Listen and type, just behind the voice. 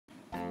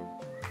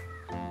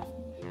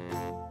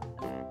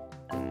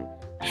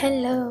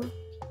Hello.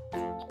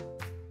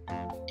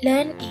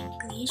 Learn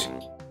English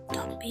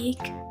topic.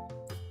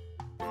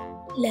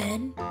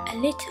 Learn a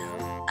little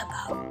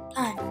about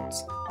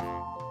plants.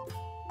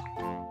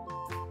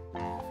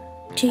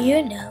 Do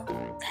you know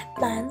that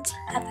plants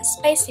have a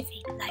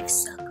specific life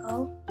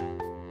cycle?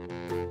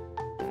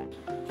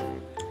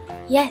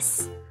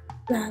 Yes,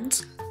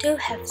 plants do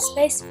have a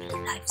specific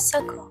life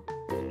cycle.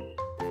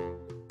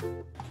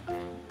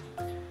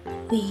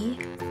 We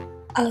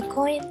are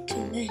going to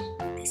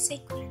learn the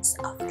sequence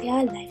of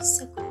their life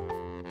cycle.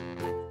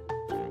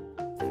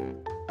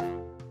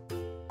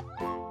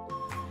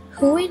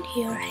 Who in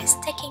here has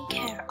taken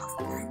care of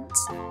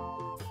plants?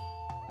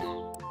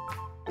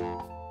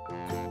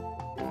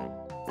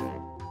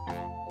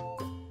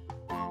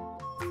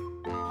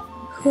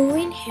 Who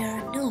in here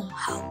know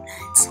how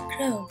plants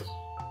grow?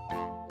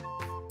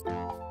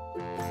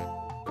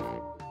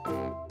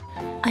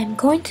 I'm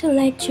going to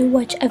let you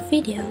watch a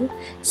video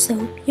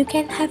so you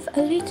can have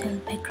a little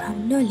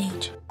background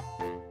knowledge.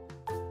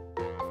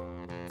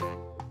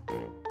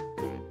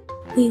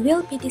 We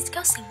will be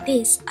discussing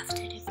this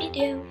after the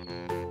video.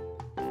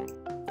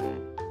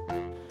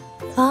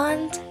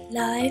 Plant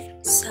life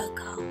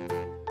cycle.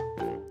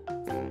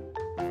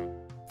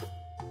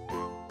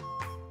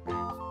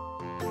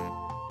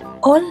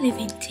 All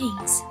living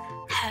things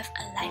have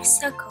a life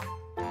cycle.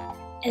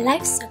 A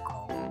life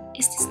cycle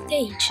is the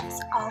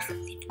stages of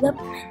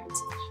development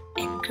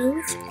and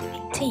growth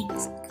living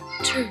things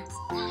go through.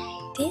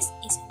 This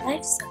is a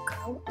life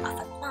cycle of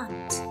a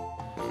plant.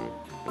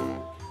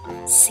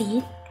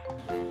 Seed,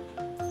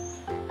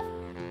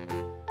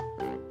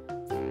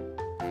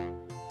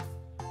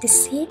 the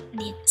seed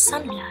needs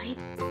sunlight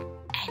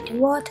and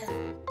water.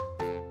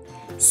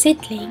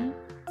 Seedling,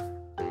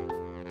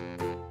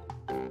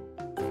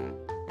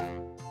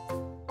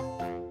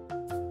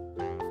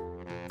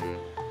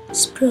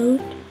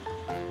 sprout,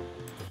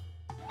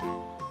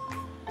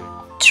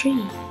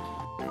 tree.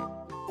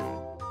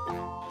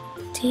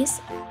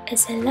 This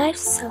is a life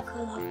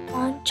cycle of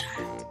plant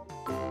chart.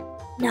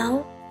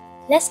 Now,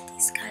 let's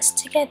discuss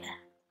together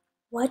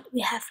what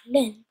we have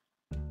learned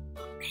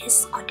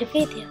based on the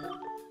video.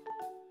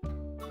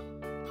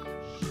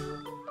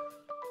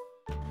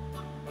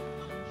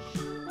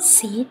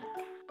 Seed,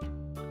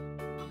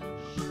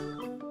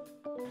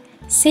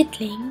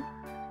 seedling,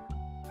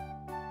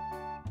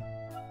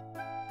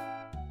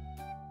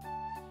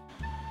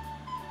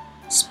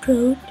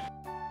 sprout,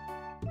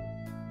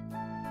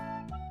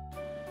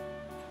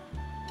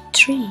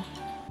 tree.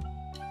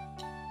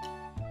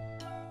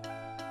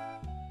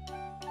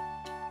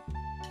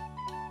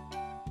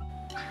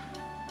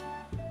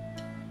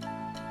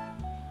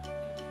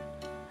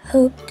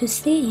 Hope to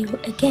see you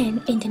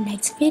again in the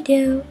next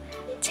video.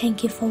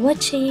 Thank you for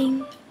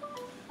watching.